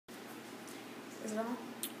Is it on?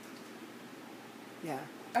 Yeah.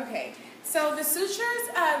 Okay. So the sutures,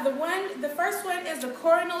 the first one is the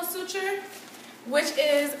coronal suture, which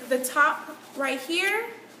is the top right here.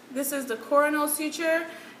 This is the coronal suture.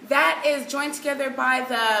 That is joined together by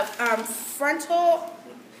the frontal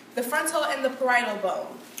and the parietal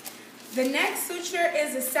bone. The next suture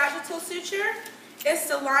is the sagittal suture. It's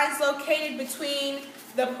the lines located between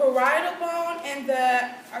the parietal bone and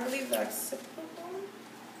I believe the occipital bone?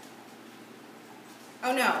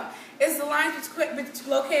 Oh no, it's the lines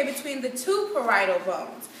located between the two parietal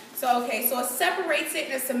bones. So okay, so it separates it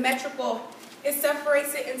into a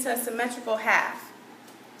symmetrical half.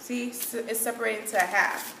 See, it's separated into a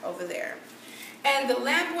half over there. And the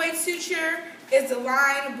lambdoid suture is the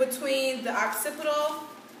line between the occipital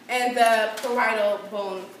and the parietal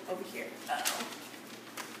bone over here.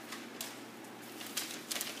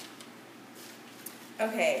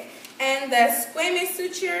 Okay, and the squamous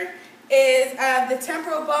suture is the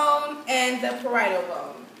temporal bone and the parietal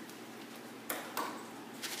bone.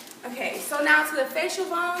 Okay, so now to the facial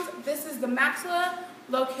bones. This is the maxilla,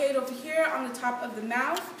 located over here on the top of the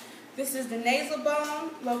mouth. This is the nasal bone,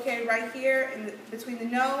 located right here between the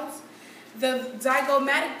nose. The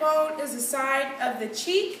zygomatic bone is the side of the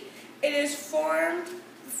cheek. It is formed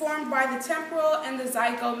by the temporal and the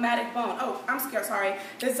zygomatic bone. Oh, sorry.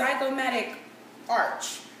 The zygomatic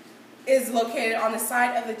arch is located on the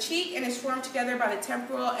side of the cheek and is formed together by the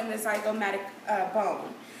temporal and the zygomatic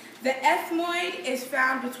bone. The ethmoid is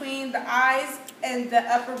found between the eyes and the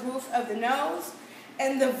upper roof of the nose.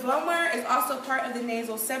 And the vomer is also part of the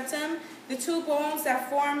nasal septum. The two bones that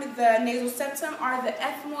form the nasal septum are the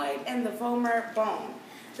ethmoid and the vomer bone.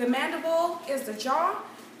 The mandible is the jaw.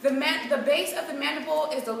 The base of the mandible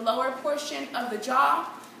is the lower portion of the jaw.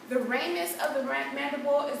 The ramus of the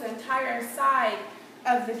mandible is the entire side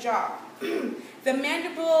of the jaw. The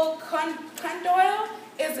mandible condyle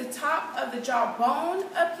is the top of the jaw bone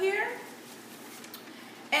up here.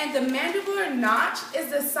 And the mandibular notch is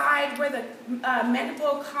the side where the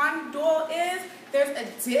mandible condyle is. There's a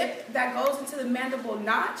dip that goes into the mandible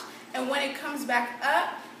notch, and when it comes back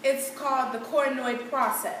up, it's called the coronoid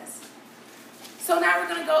process. So now we're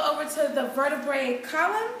going to go over to the vertebrae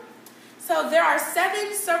column. So there are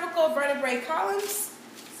 7 cervical vertebrae columns.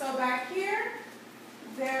 So back here,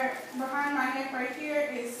 behind my neck right here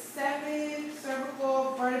is 7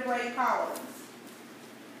 cervical vertebrae columns.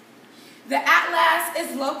 The atlas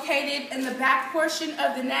is located in the back portion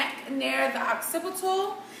of the neck near the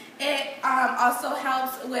occipital. It also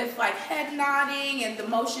helps with like head nodding and the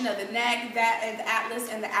motion of the neck. That and the atlas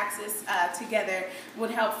and the axis together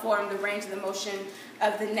would help form the range of the motion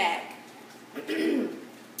of the neck.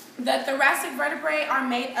 The thoracic vertebrae are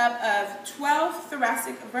made up of 12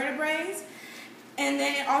 thoracic vertebrae, and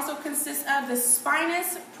then it also consists of the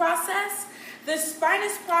spinous process. The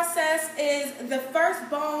spinous process is the first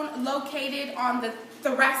bone located on the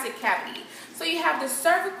thoracic cavity. So you have the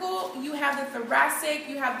cervical, you have the thoracic,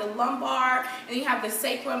 you have the lumbar, and you have the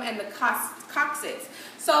sacrum and the coccyx.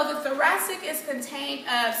 So the thoracic is contained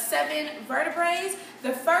of 7 vertebrae.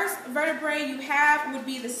 The first vertebrae you have would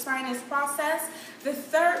be the spinous process. The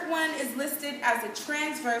third one is listed as the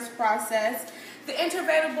transverse process. The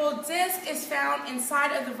intervertebral disc is found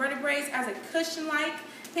inside of the vertebrae as a cushion-like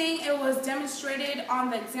thing. It was demonstrated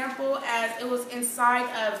on the example as it was inside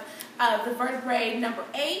of the vertebrae number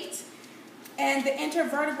 8. And the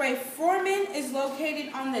intervertebrate foramen is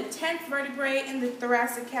located on the 10th vertebrae in the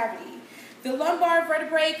thoracic cavity. The lumbar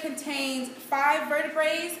vertebrae contains 5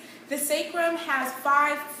 vertebrae. The sacrum has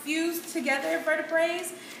 5 fused together vertebrae,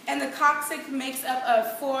 and the coccyx makes up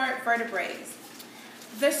of 4 vertebrae.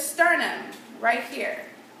 The sternum, right here,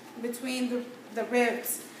 between the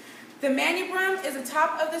ribs. The manubrum is the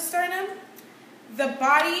top of the sternum. The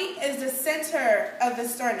body is the center of the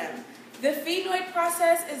sternum. The phenoid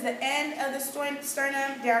process is the end of the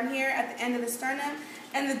sternum, down here at the end of the sternum,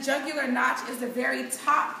 and the jugular notch is the very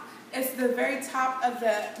top. It's the very top of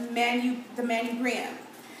the manubrium.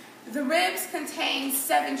 The ribs contain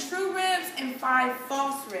 7 true ribs and 5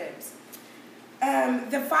 false ribs.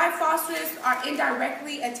 The 5 false ribs are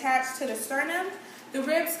indirectly attached to the sternum. The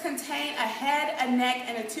ribs contain a head, a neck,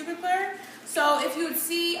 and a tubercle. So if you would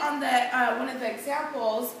see on the one of the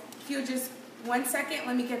examples, if you would just 1 second,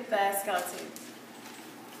 let me get the skeleton.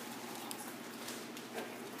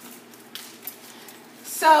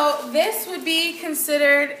 So this would be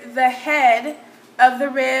considered the head of the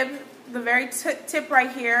rib, the very tip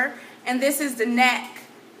right here, and this is the neck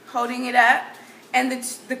holding it up, and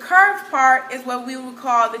the curved part is what we would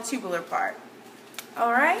call the tubular part.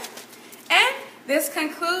 All right, and this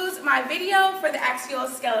concludes my video for the axial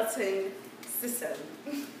skeleton system.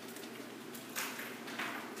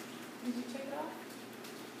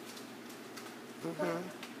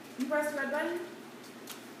 Mm-hmm. You press the red button?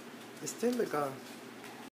 It's still a go.